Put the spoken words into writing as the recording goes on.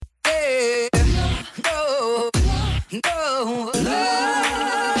No, no,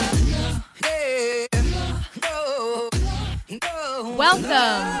 yeah, no, no.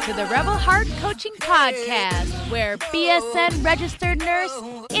 Welcome to the Rebel Heart Coaching Podcast, where BSN registered nurse,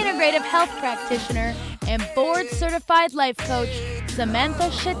 integrative health practitioner, and board-certified life coach Samantha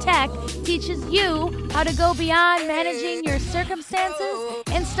Shatek teaches you how to go beyond managing your circumstances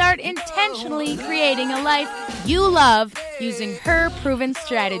and start intentionally creating a life you love using her proven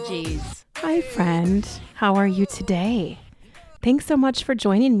strategies. Hi, friend. How are you today? Thanks so much for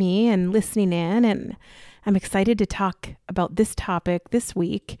joining me and listening in, and I'm excited to talk about this topic this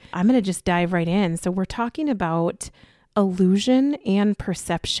week. I'm going to just dive right in. So we're talking about illusion and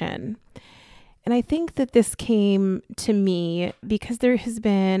perception. And I think that this came to me because there has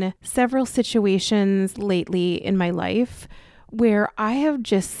been several situations lately in my life where I have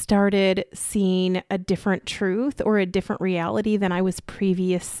just started seeing a different truth or a different reality than I was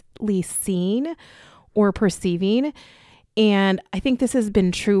previously seeing or perceiving. And I think this has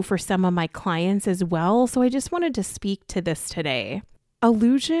been true for some of my clients as well. So I just wanted to speak to this today.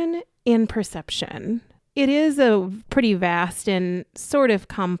 Illusion and perception. It is a pretty vast and sort of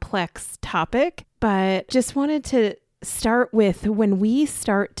complex topic, but just wanted to start with when we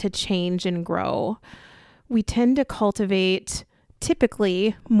start to change and grow, we tend to cultivate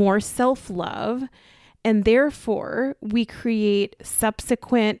typically more self-love, and therefore we create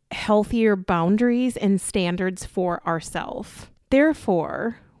subsequent healthier boundaries and standards for ourselves.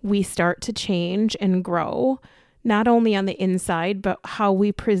 Therefore, we start to change and grow, not only on the inside, but how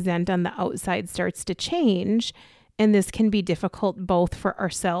we present on the outside starts to change. And this can be difficult both for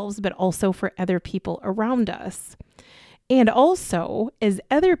ourselves, but also for other people around us. And also, as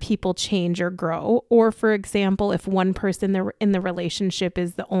other people change or grow, or for example, if one person in the relationship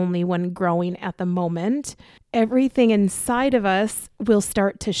is the only one growing at the moment, everything inside of us will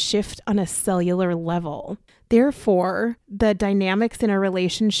start to shift on a cellular level. Therefore, the dynamics in our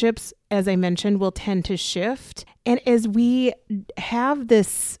relationships, as I mentioned, will tend to shift. And as we have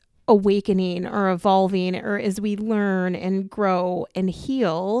this awakening or evolving, or as we learn and grow and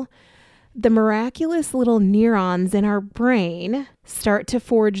heal, the miraculous little neurons in our brain start to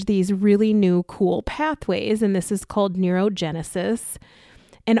forge these really new cool pathways, and this is called neurogenesis.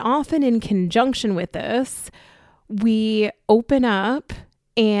 And often in conjunction with this, we open up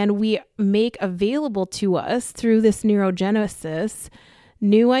and we make available to us through this neurogenesis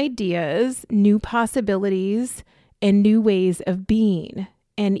new ideas, new possibilities, and new ways of being,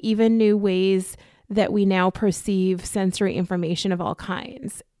 and even new ways that we now perceive sensory information of all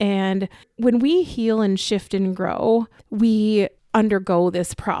kinds. And when we heal and shift and grow, we undergo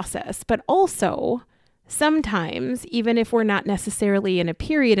this process. But also, sometimes, even if we're not necessarily in a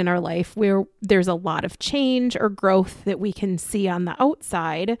period in our life where there's a lot of change or growth that we can see on the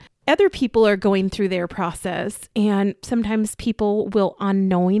outside, other people are going through their process. And sometimes people will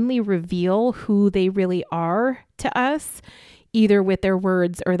unknowingly reveal who they really are to us, either with their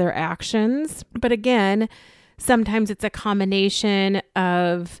words or their actions. But again, sometimes it's a combination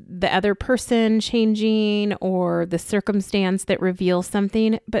of the other person changing or the circumstance that reveals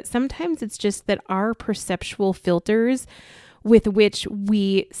something. But sometimes it's just that our perceptual filters with which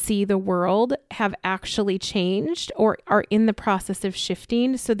we see the world have actually changed or are in the process of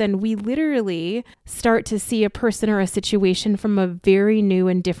shifting. So then we literally start to see a person or a situation from a very new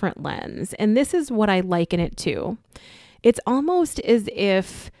and different lens. And this is what I liken it to. It's almost as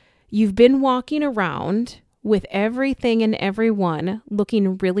if you've been walking around with everything and everyone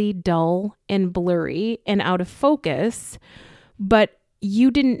looking really dull and blurry and out of focus, but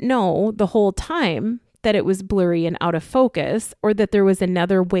you didn't know the whole time that it was blurry and out of focus, or that there was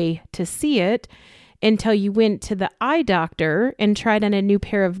another way to see it, until you went to the eye doctor and tried on a new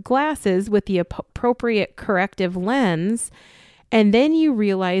pair of glasses with the appropriate corrective lens. And then you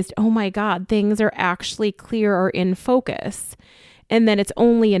realized, oh my God, things are actually clear or in focus. And then it's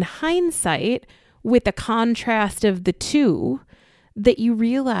only in hindsight, with the contrast of the two, that you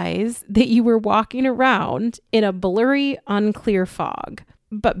realize that you were walking around in a blurry, unclear fog.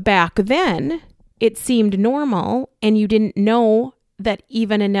 But back then, it seemed normal, and you didn't know that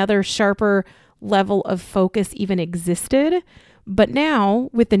even another sharper level of focus even existed. But now,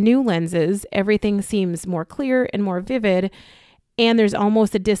 with the new lenses, everything seems more clear and more vivid. And there's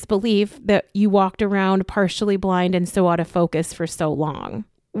almost a disbelief that you walked around partially blind and so out of focus for so long.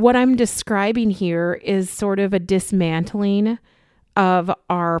 What I'm describing here is sort of a dismantling of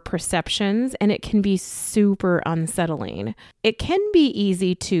our perceptions, and it can be super unsettling. It can be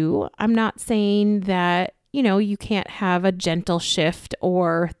easy too. I'm not saying that, you can't have a gentle shift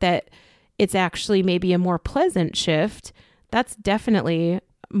or that it's actually maybe a more pleasant shift. That's definitely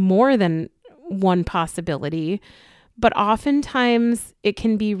more than one possibility. But oftentimes it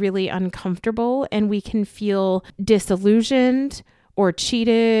can be really uncomfortable and we can feel disillusioned or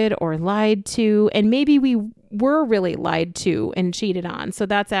cheated or lied to. And maybe we were really lied to and cheated on. So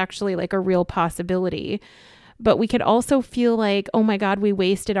that's actually like a real possibility. But we could also feel like, oh my God, we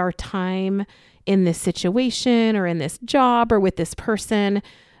wasted our time in this situation or in this job or with this person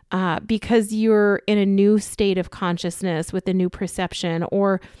because you're in a new state of consciousness with a new perception.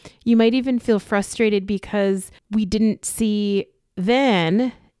 Or you might even feel frustrated because we didn't see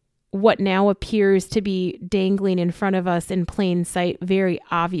then what now appears to be dangling in front of us in plain sight very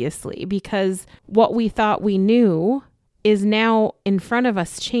obviously, because what we thought we knew is now in front of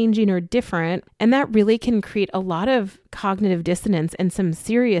us changing or different. And that really can create a lot of cognitive dissonance and some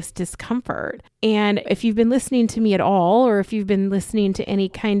serious discomfort. And if you've been listening to me at all, or if you've been listening to any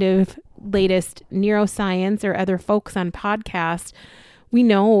kind of latest neuroscience or other folks on podcasts, we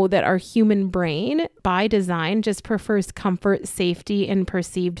know that our human brain by design just prefers comfort, safety, and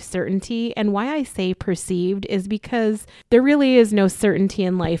perceived certainty. And why I say perceived is because there really is no certainty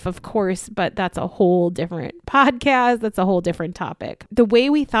in life, of course, but that's a whole different podcast. That's a whole different topic. The way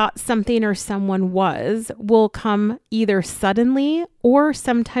we thought something or someone was will come either suddenly or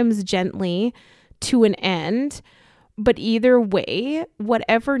sometimes gently to an end. But either way,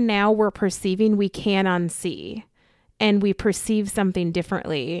 whatever now we're perceiving, we can unsee. And we perceive something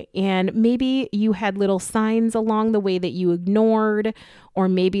differently. And maybe you had little signs along the way that you ignored, or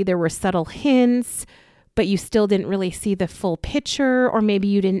maybe there were subtle hints, but you still didn't really see the full picture, or maybe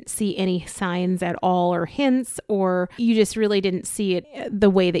you didn't see any signs at all or hints, or you just really didn't see it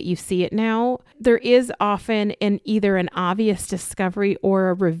the way that you see it now. There is often either an obvious discovery or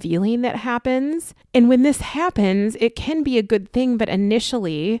a revealing that happens. And when this happens, it can be a good thing, but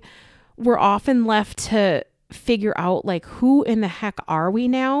initially we're often left to figure out like, who in the heck are we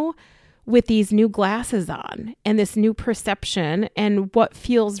now with these new glasses on and this new perception, and what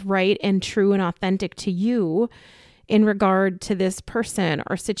feels right and true and authentic to you in regard to this person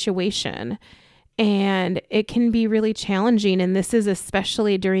or situation. And it can be really challenging. And this is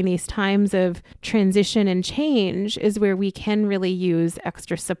especially during these times of transition and change is where we can really use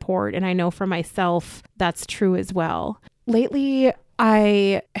extra support. And I know for myself, that's true as well. Lately,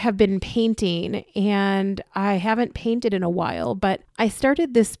 I have been painting, and I haven't painted in a while, but I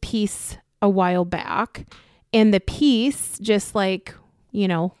started this piece a while back, and the piece, just like,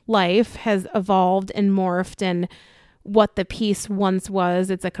 life, has evolved and morphed, and what the piece once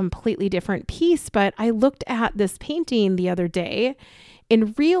was, it's a completely different piece. But I looked at this painting the other day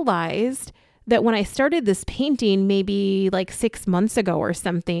and realized that when I started this painting, maybe like 6 months ago or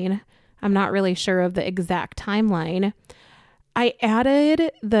something, I'm not really sure of the exact timeline, I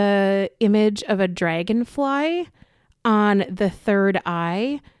added the image of a dragonfly on the third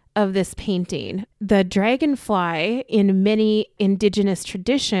eye of this painting. The dragonfly in many indigenous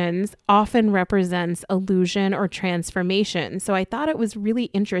traditions often represents illusion or transformation. So I thought it was really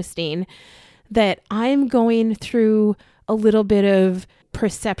interesting that I'm going through a little bit of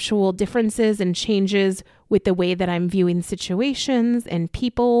perceptual differences and changes with the way that I'm viewing situations and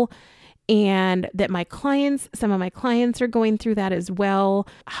people. And that some of my clients are going through that as well,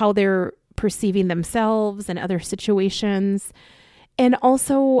 how they're perceiving themselves and other situations. And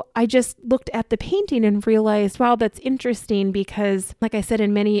also, I just looked at the painting and realized, wow, that's interesting because, like I said,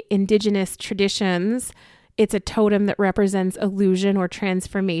 in many indigenous traditions, it's a totem that represents illusion or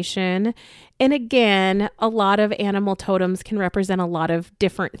transformation. And again, a lot of animal totems can represent a lot of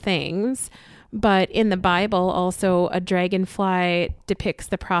different things. But in the Bible, also, a dragonfly depicts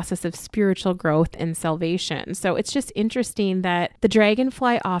the process of spiritual growth and salvation. So it's just interesting that the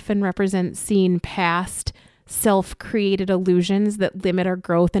dragonfly often represents seeing past self-created illusions that limit our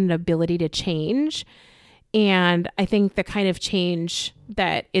growth and ability to change. And I think the kind of change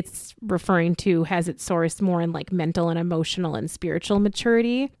that it's referring to has its source more in like mental and emotional and spiritual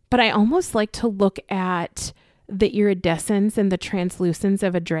maturity. But I almost like to look at the iridescence and the translucence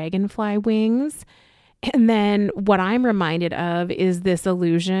of a dragonfly wings. And then what I'm reminded of is this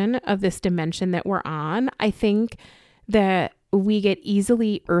illusion of this dimension that we're on. I think that we get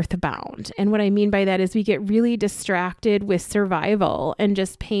easily earthbound. And what I mean by that is we get really distracted with survival and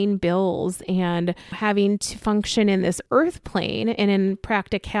just paying bills and having to function in this earth plane and in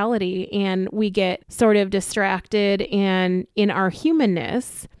practicality. And we get sort of distracted and in our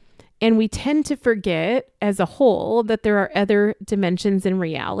humanness. And we tend to forget as a whole that there are other dimensions and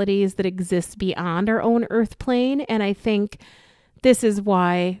realities that exist beyond our own earth plane. And I think this is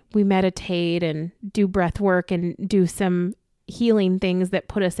why we meditate and do breath work and do some healing things that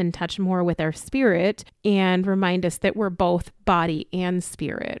put us in touch more with our spirit and remind us that we're both body and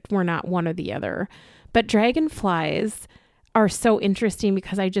spirit. We're not one or the other. But dragonflies are so interesting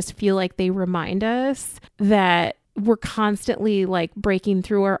because I just feel like they remind us that we're constantly like breaking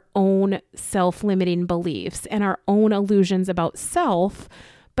through our own self-limiting beliefs and our own illusions about self,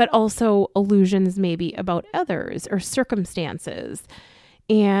 but also illusions maybe about others or circumstances.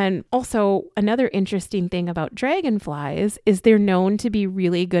 And also another interesting thing about dragonflies is they're known to be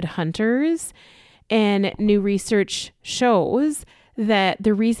really good hunters. And new research shows that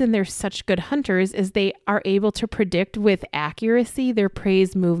the reason they're such good hunters is they are able to predict with accuracy their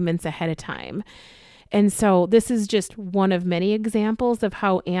prey's movements ahead of time. And so this is just one of many examples of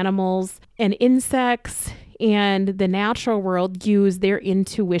how animals and insects and the natural world use their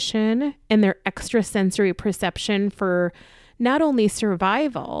intuition and their extrasensory perception for not only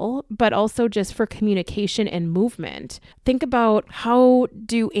survival, but also just for communication and movement. Think about, how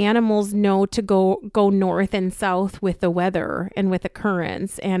do animals know to go north and south with the weather and with the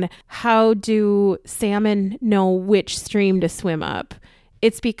currents? And how do salmon know which stream to swim up?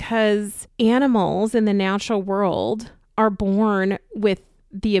 It's because animals in the natural world are born with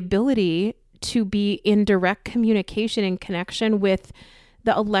the ability to be in direct communication and connection with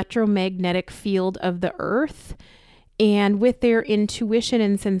the electromagnetic field of the earth and with their intuition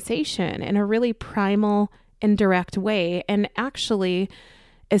and sensation in a really primal and direct way. And actually,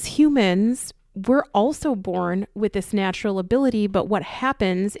 as humans, we're also born with this natural ability, but what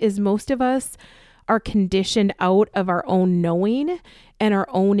happens is most of us are conditioned out of our own knowing and our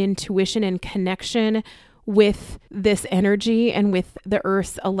own intuition and connection with this energy and with the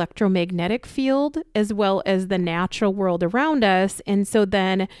Earth's electromagnetic field, as well as the natural world around us. And so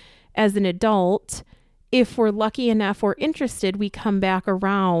then as an adult, if we're lucky enough or interested, we come back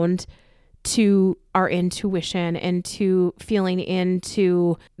around to our intuition and to feeling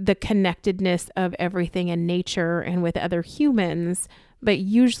into the connectedness of everything in nature and with other humans. But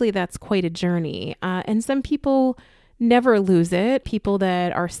usually that's quite a journey. And some people never lose it. People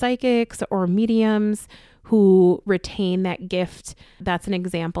that are psychics or mediums who retain that gift. That's an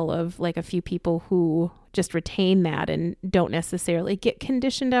example of like a few people who just retain that and don't necessarily get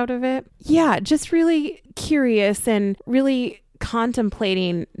conditioned out of it. Yeah, just really curious and really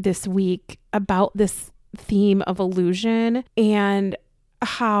contemplating this week about this theme of illusion and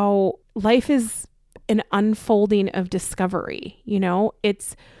how life is an unfolding of discovery. You know,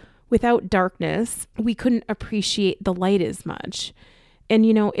 it's without darkness, we couldn't appreciate the light as much. And,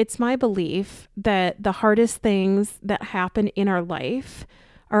 you know, it's my belief that the hardest things that happen in our life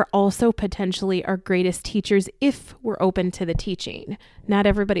are also potentially our greatest teachers if we're open to the teaching. Not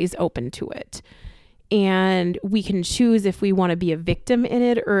everybody's open to it. And we can choose if we want to be a victim in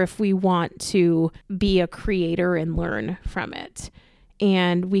it or if we want to be a creator and learn from it.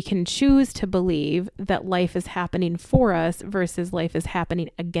 And we can choose to believe that life is happening for us versus life is happening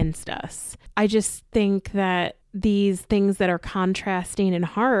against us. I just think that these things that are contrasting and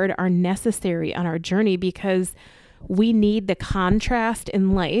hard are necessary on our journey because we need the contrast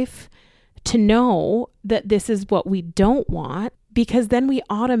in life to know that this is what we don't want, because then we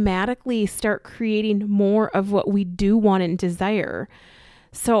automatically start creating more of what we do want and desire.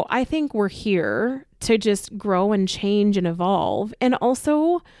 So I think we're here to just grow and change and evolve. And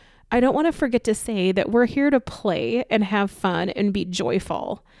also, I don't want to forget to say that we're here to play and have fun and be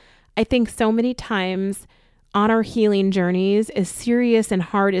joyful. I think so many times on our healing journeys, as serious and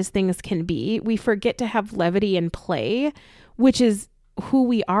hard as things can be, we forget to have levity and play, which is who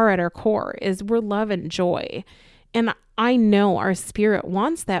we are at our core, is we're love and joy. And I know our spirit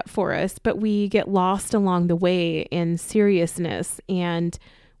wants that for us, but we get lost along the way in seriousness and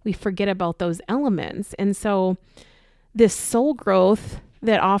we forget about those elements. And so this soul growth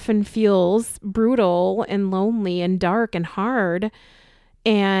that often feels brutal and lonely and dark and hard,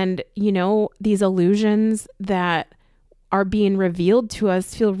 and, you know, these illusions that are being revealed to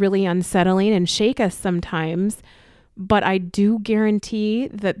us feel really unsettling and shake us sometimes. But I do guarantee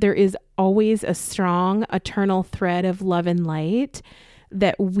that there is always a strong eternal thread of love and light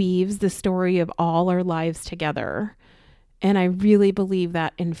that weaves the story of all our lives together. And I really believe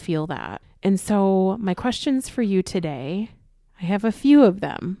that and feel that. And so my questions for you today, I have a few of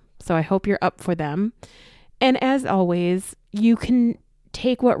them, so I hope you're up for them. And as always, you can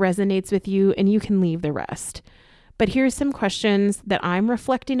take what resonates with you and you can leave the rest. But here's some questions that I'm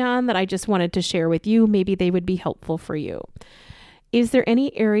reflecting on that I just wanted to share with you. Maybe they would be helpful for you. Is there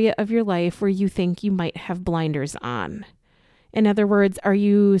any area of your life where you think you might have blinders on? In other words, are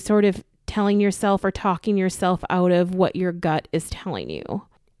you sort of telling yourself or talking yourself out of what your gut is telling you?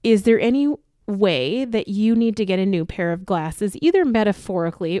 Is there any way that you need to get a new pair of glasses, either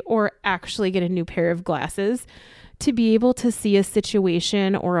metaphorically or actually get a new pair of glasses to be able to see a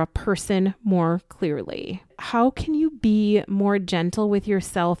situation or a person more clearly. How can you be more gentle with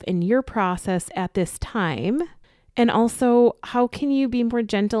yourself in your process at this time? And also, how can you be more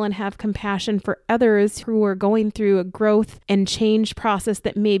gentle and have compassion for others who are going through a growth and change process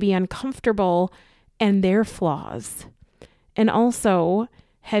that may be uncomfortable and their flaws? And also,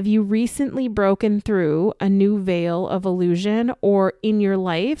 have you recently broken through a new veil of illusion or in your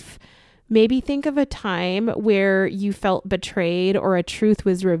life? Maybe think of a time where you felt betrayed or a truth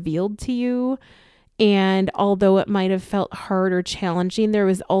was revealed to you. And although it might have felt hard or challenging, there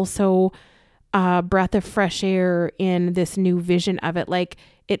was also a breath of fresh air in this new vision of it. Like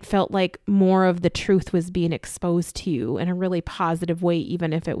it felt like more of the truth was being exposed to you in a really positive way,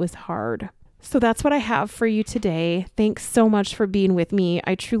 even if it was hard. So that's what I have for you today. Thanks so much for being with me.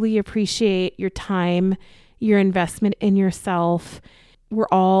 I truly appreciate your time, your investment in yourself. We're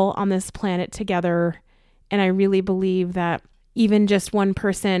all on this planet together. And I really believe that even just one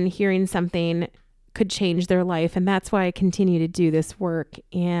person hearing something could change their life. And that's why I continue to do this work.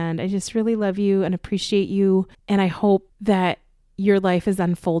 And I just really love you and appreciate you. And I hope that your life is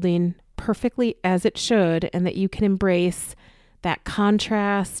unfolding perfectly as it should, and that you can embrace that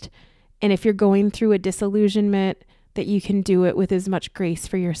contrast. And if you're going through a disillusionment, that you can do it with as much grace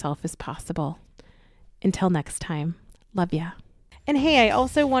for yourself as possible. Until next time, love ya. And hey, I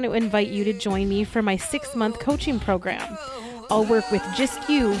also want to invite you to join me for my 6-month coaching program. I'll work with just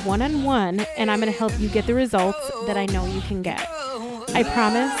you one-on-one, and I'm going to help you get the results that I know you can get. I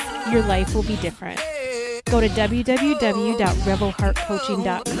promise your life will be different. Go to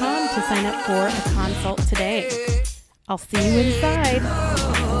www.rebelheartcoaching.com to sign up for a consult today. I'll see you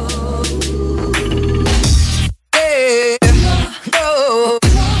inside.